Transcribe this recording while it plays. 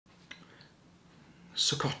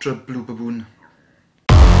Socotra Blue Baboon.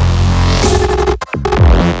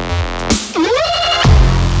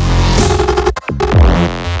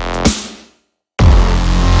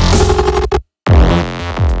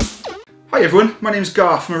 Hi everyone, my name's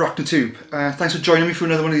Garth from Arachnotube. Thanks for joining me for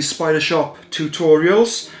another one of these Spider Shop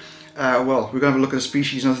tutorials. Well, we're going to have a look at a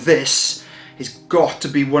species. Now this has got to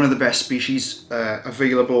be one of the best species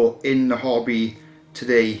available in the hobby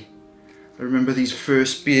today. I remember these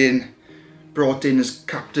first being brought in as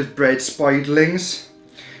captive bred spiderlings.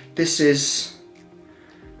 This is...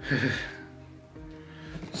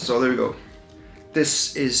 so there we go.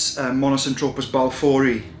 This is Monocentropus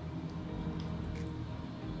balfouri,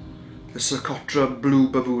 the Socotra Blue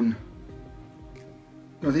Baboon.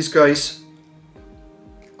 Now these guys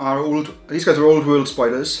are old world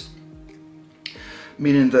spiders,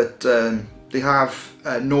 meaning that they have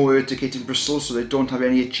no urticating bristles, so they don't have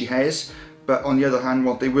any itchy hairs. But on the other hand,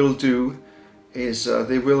 what they will do is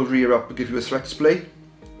they will rear up and give you a threat display,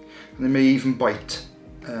 and they may even bite,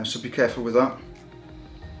 so be careful with that.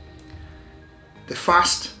 They're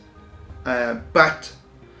fast, but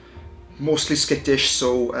mostly skittish,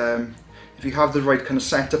 so if you have the right kind of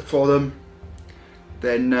setup for them,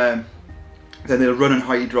 then they'll run and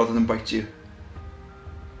hide rather than bite you.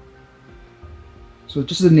 So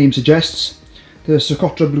just as the name suggests, the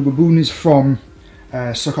Socotra Blue Baboon is from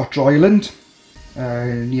Socotra Island,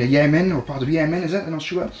 near Yemen, or part of Yemen, is it? I'm not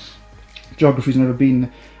sure. Geography's never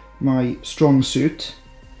been my strong suit.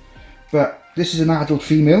 But this is an adult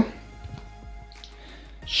female.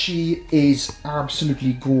 She is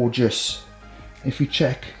absolutely gorgeous. If you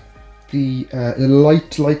check the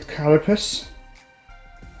light carapace,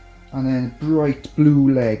 and then bright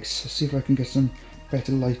blue legs. Let's see if I can get some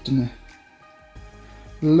better light in there.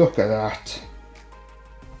 Look at that.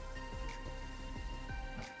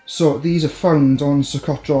 So these are found on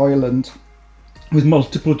Socotra Island with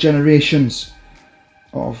multiple generations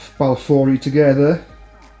of balfouri together.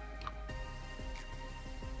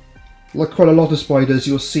 Like quite a lot of spiders,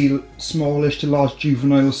 you'll see smallish to large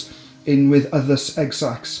juveniles in with other egg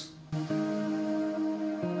sacs.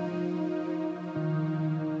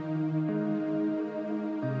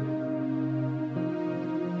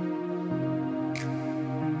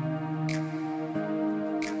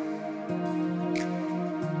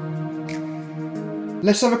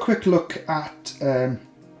 Let's have a quick look at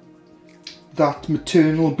that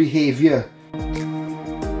maternal behaviour.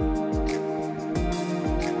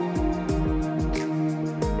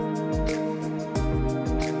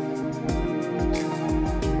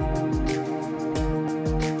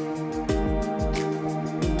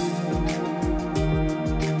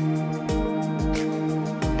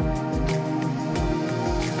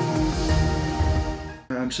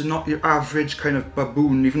 So not your average kind of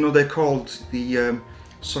baboon, even though they're called the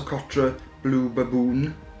Socotra Blue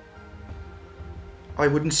Baboon. I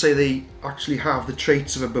wouldn't say they actually have the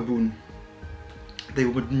traits of a baboon. They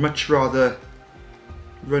would much rather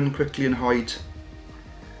run quickly and hide.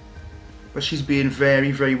 But she's being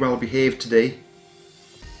very, very well behaved today.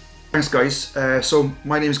 Thanks guys. So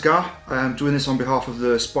my name's Gar. I'm doing this on behalf of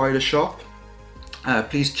the Spider Shop.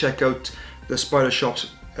 Please check out the Spider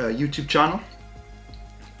Shop's YouTube channel,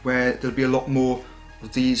 where there'll be a lot more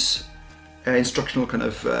of these instructional kind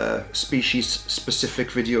of species specific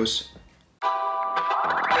videos.